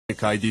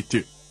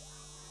kaydetti.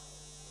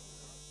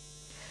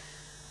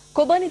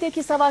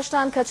 Kobani'deki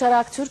savaştan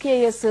kaçarak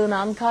Türkiye'ye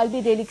sığınan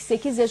kalbi delik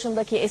 8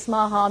 yaşındaki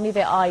Esma Hami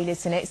ve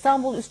ailesine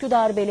İstanbul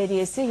Üsküdar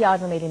Belediyesi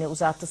yardım elini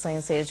uzattı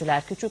sayın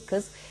seyirciler. Küçük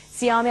kız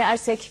Siyame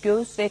Ersek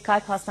Göğüs ve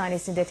Kalp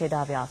Hastanesi'nde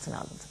tedavi altına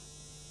alındı.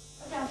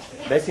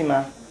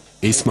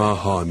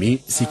 Esma Hami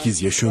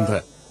 8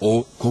 yaşında.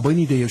 O,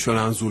 Kobani'de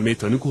yaşanan zulme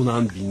tanık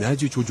olan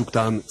binlerce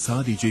çocuktan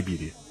sadece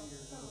biri.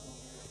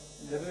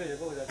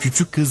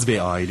 Küçük kız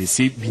ve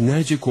ailesi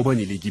binlerce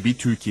Kobanili gibi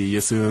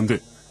Türkiye'ye sığındı.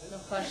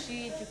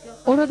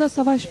 Orada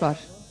savaş var.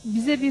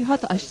 Bize bir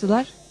hat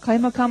açtılar.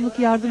 Kaymakamlık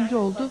yardımcı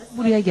oldu.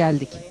 Buraya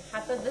geldik.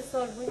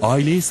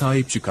 Aileye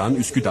sahip çıkan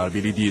Üsküdar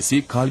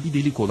Belediyesi kalbi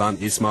delik olan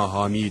Esma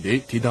Hami'yi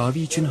de tedavi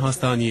için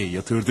hastaneye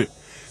yatırdı.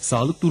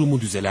 Sağlık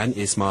durumu düzelen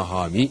Esma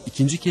Hami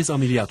ikinci kez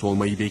ameliyat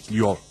olmayı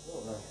bekliyor.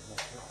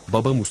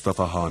 Baba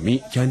Mustafa Hami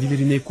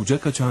kendilerine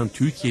kucak açan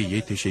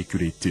Türkiye'ye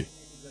teşekkür etti.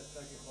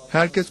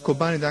 Herkes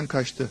Kobani'den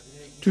kaçtı.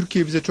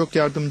 Türkiye bize çok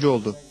yardımcı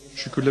oldu.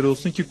 Şükürler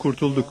olsun ki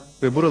kurtulduk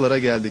ve buralara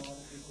geldik.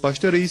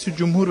 Başta Reisi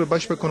Cumhur ve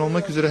Başbakan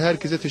olmak üzere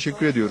herkese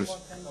teşekkür ediyoruz.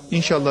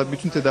 İnşallah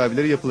bütün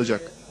tedavileri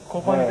yapılacak.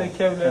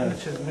 Kobani'deki evlerini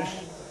çizmiş.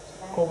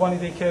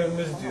 Kobani'deki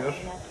evimiz diyor.